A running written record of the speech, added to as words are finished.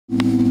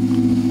Another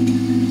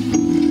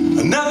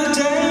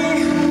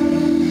day,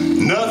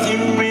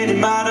 nothing really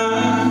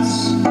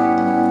matters.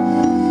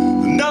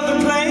 Another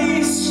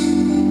place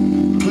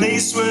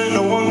where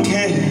no one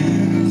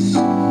cares.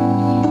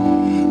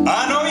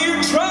 I know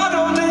you tried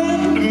all day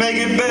to make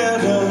it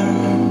better.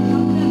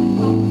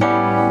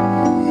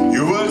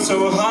 You worked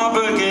so hard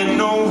but get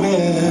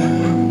nowhere.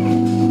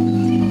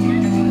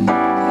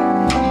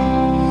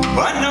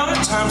 I know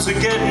times are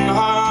getting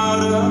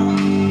harder.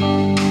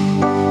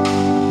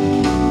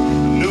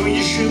 I know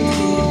you should be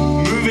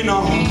moving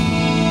on,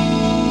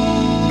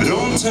 but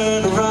don't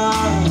turn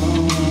around.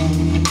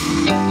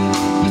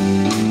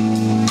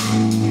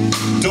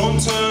 Don't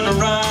turn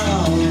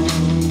around.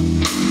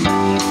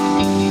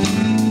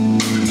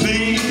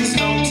 Please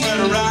don't turn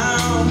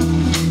around.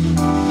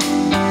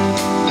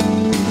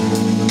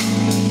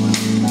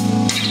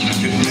 I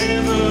could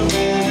never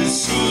bear to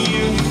see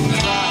you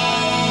cry.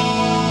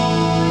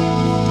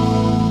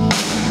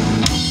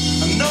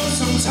 I know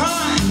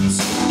sometimes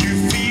you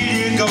feel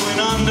you're going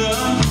under.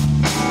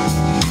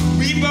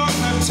 We both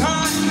have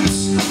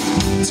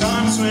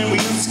times when we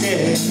are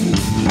scared.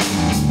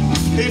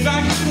 If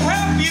I could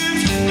help you,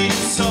 if you need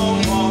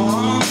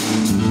someone,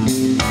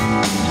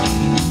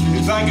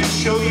 if I could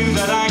show you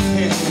that I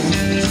care.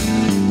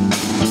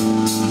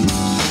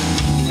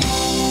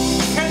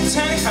 Can't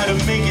tell you how to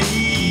make it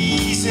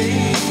easy.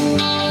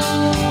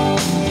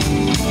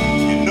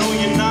 You know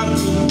you're not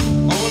the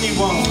only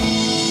one,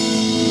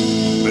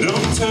 but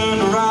don't turn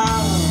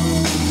around.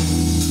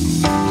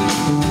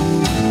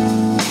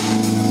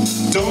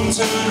 Don't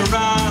turn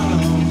around.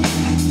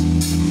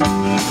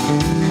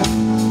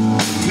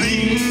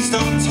 Please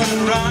don't turn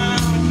around.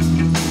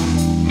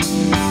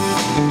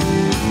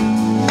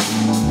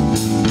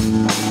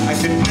 I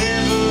could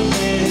never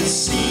bear to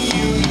see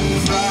you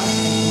cry.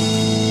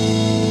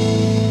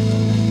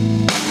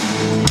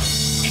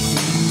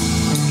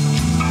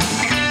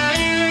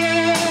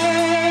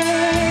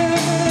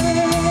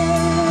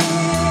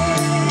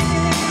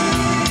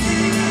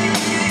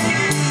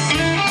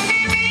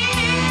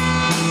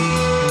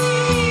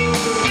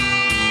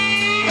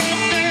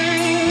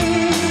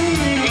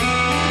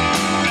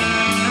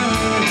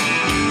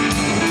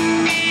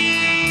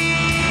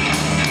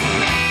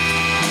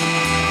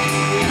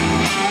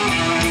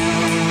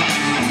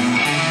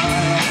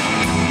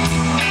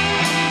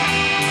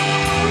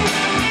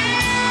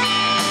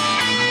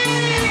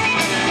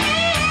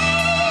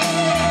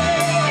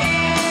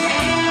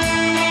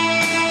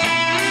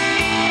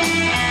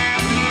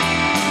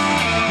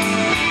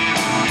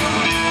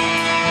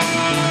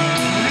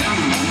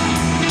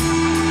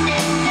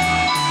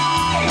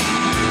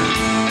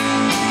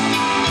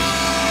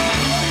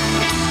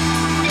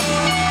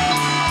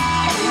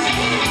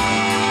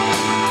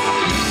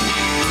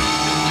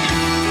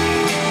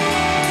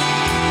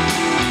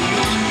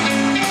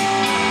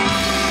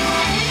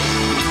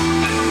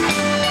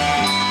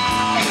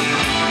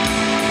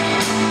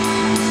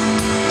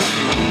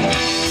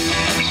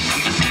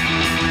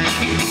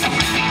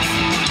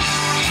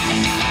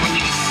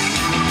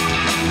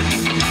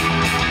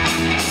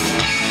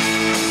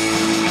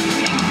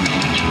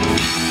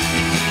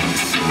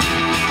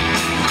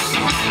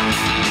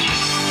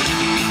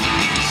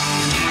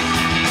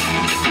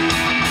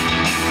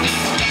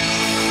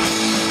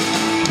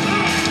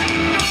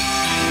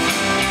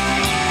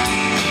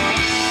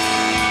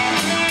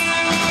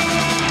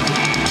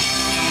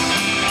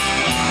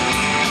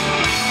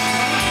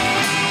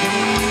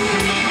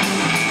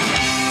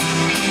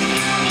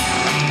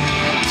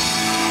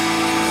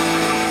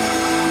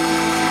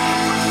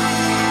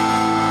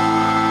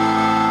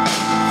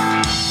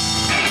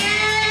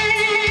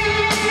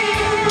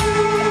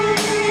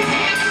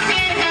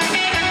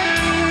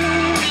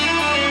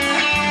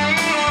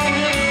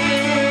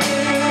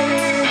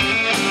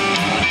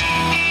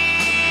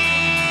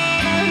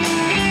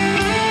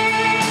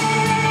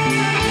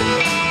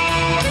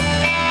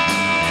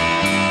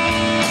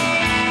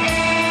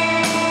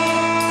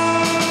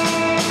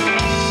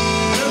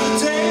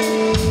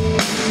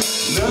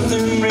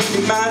 Nothing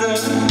really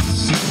matters.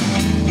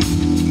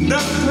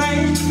 Another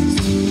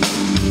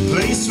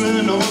place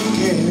where no one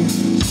cares.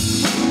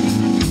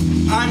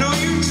 I know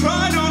you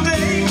tried all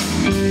day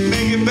to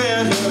make it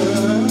better.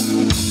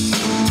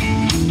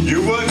 You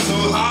work so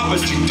hard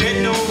but you get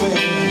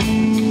nowhere.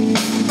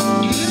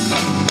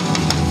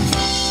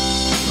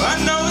 I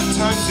know the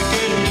times are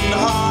getting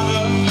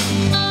harder.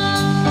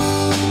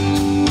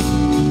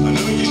 I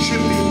know you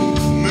should be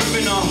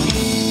moving on,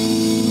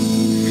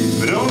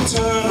 but don't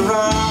turn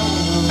around.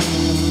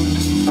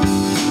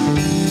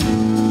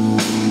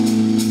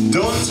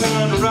 Don't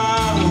turn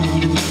around.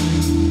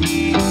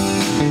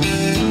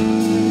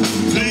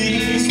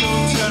 Please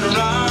don't turn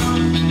around.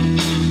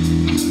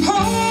 Oh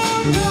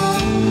no,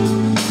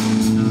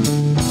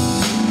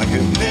 I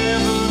could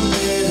never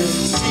let it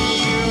see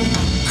you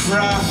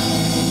cry.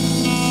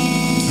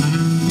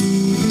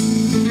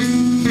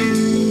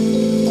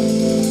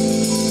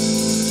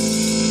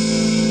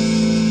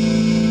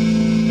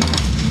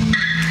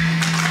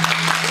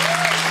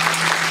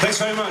 Thanks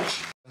very much.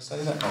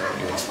 Say that?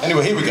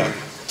 Anyway, here we go.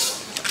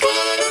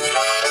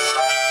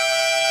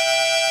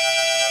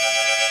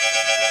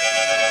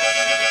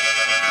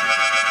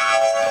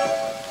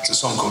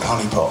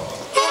 honey pot.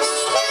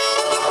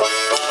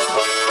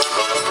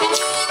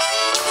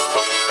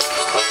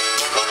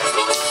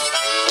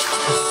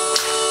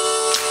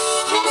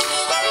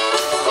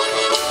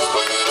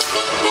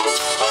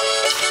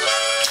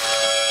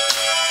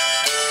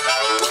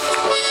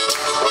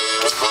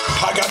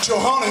 I got your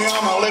honey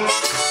on my lips.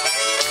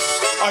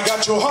 I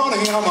got your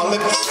honey on my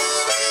lips.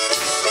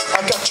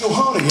 I got your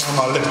honey on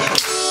my lips.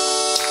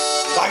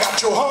 I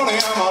got your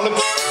honey on my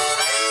lips.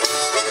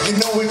 You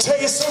know it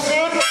tastes so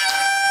good.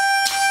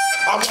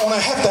 I wanna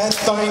have that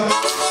thing.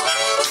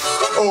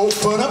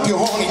 Open up your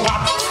honey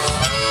pot.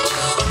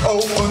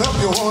 Open up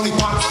your honey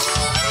pot.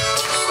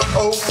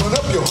 Open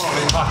up your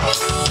honey pot.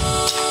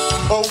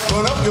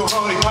 Open up your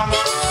honey pot.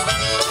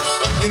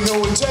 You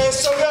know it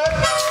tastes so good.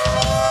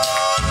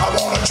 I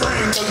wanna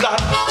drink a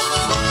lot.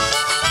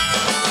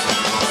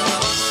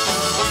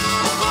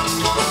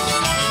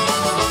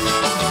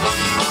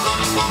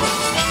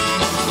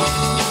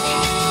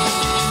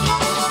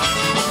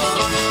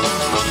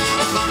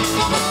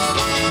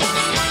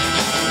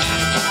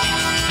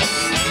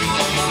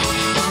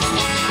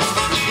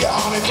 Your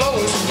honey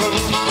flowers in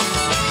bloom.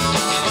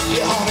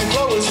 Your honey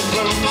flowers in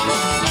bloom.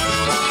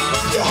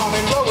 Your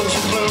honey flowers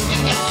in bloom.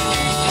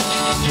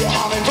 Your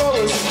honey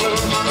flowers in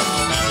bloom.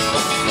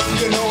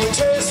 You know it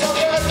tastes so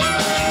good,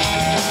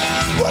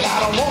 but I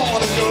don't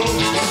want to go.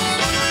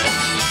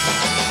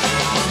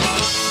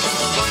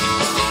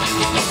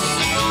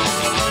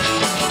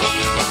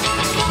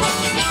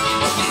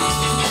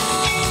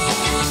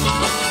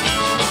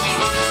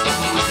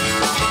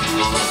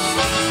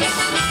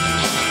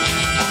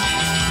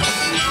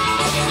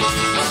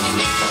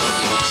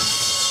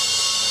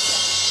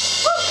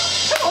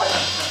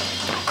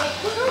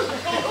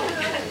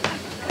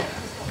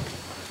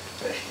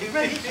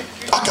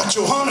 I got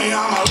your honey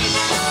on my lips.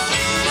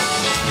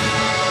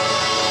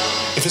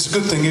 If it's a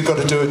good thing, you've got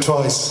to do it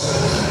twice.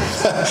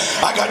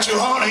 I got your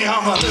honey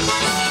on my lips.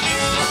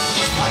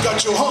 I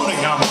got your honey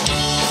on my lips.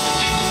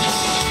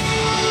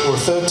 Or a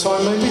third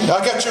time, maybe? I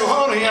got your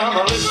honey on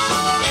my lips.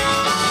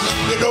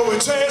 You know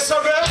it tastes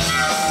so good,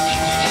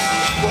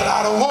 but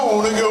I don't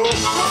want to go.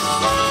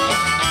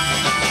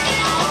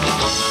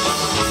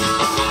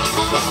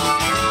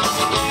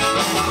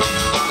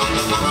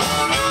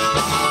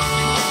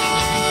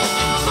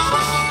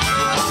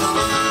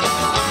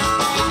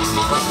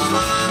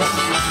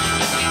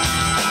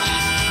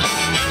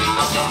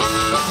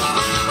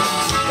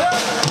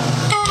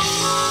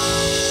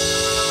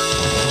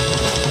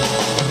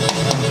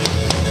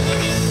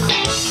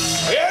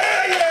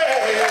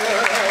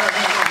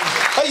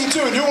 How you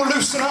doing? You all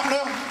loosen up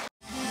now?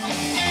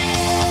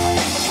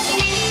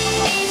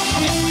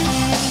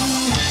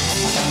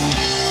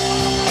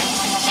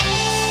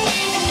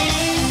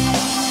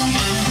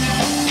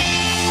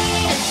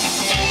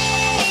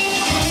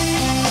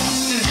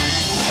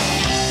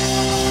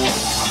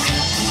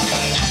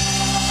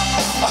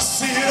 I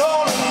see it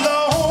all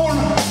alone.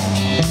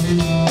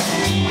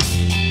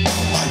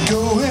 I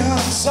go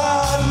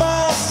inside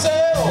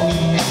myself,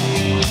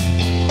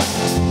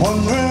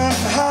 wondering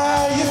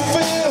how you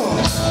feel.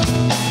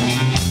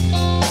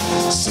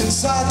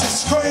 Since I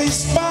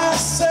disgraced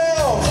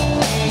myself,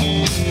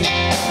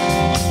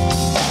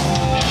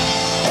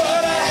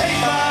 but I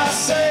hate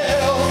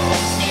myself.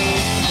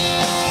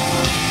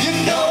 You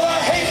know I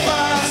hate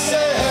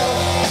myself.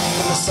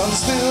 And the sun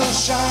still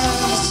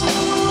shines,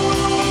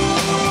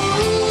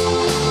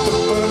 the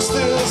birds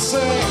still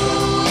sing.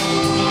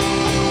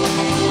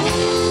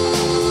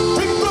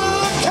 People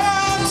are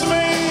kind to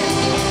me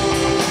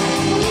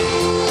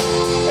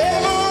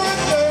every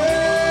day,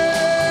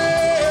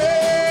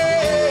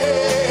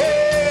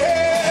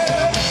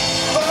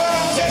 but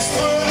I'm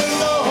desperate and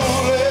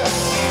lonely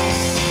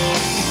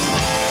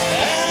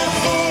and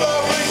full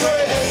of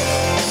regret,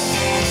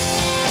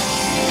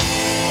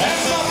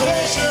 and my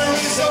pleasure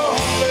is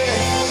only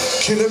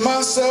killing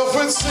myself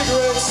with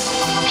cigarettes.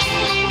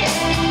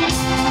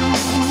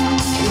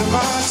 Killing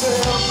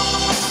myself.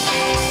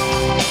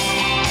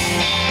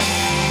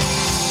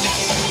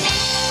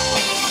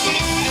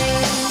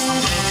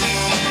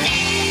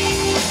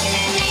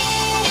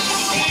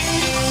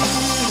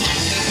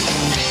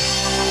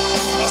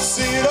 I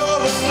see it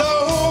all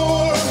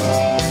alone,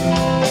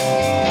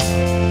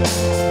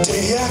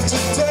 day after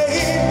day,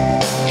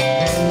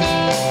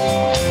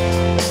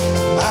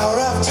 hour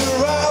after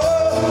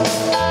hour,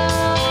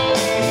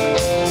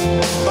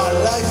 my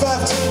life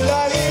after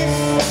life.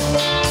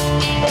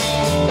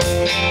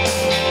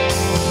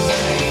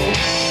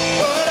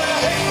 But I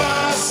hate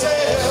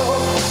myself.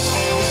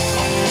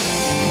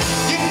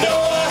 You know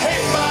I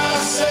hate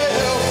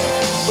myself.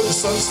 But the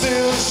sun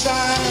still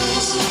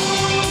shines,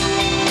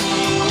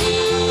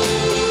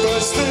 the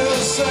birds still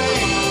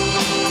sing.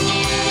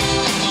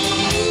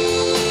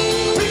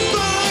 People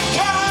are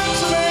kind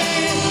to me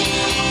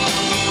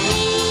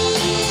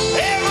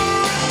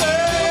every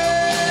day,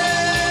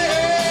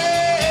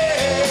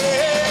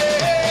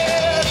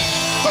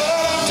 but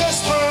I'm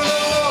desperate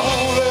and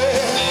lonely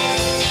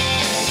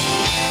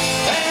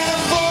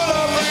and full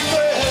of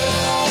regret,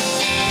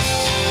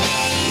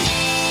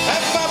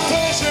 and my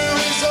pleasure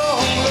is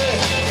only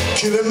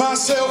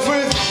myself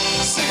with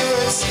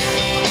cigarettes.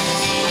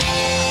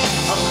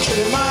 I'm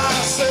killing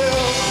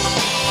myself.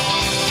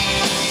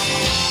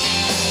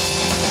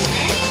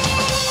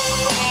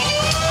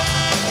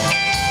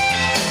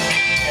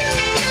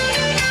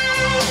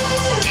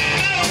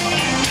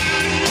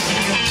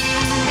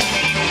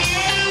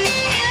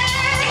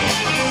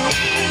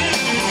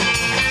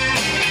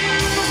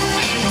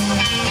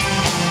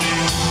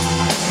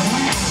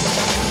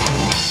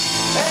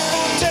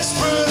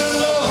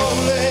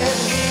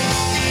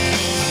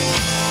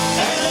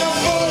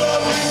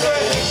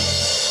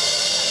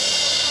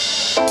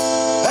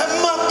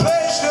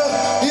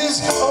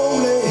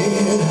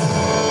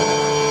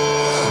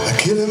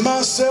 Killing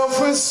myself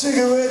with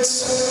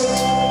cigarettes.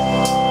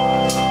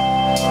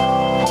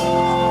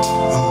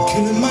 I'm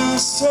killing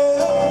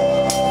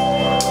myself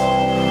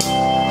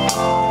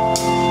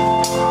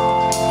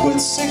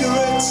with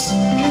cigarettes.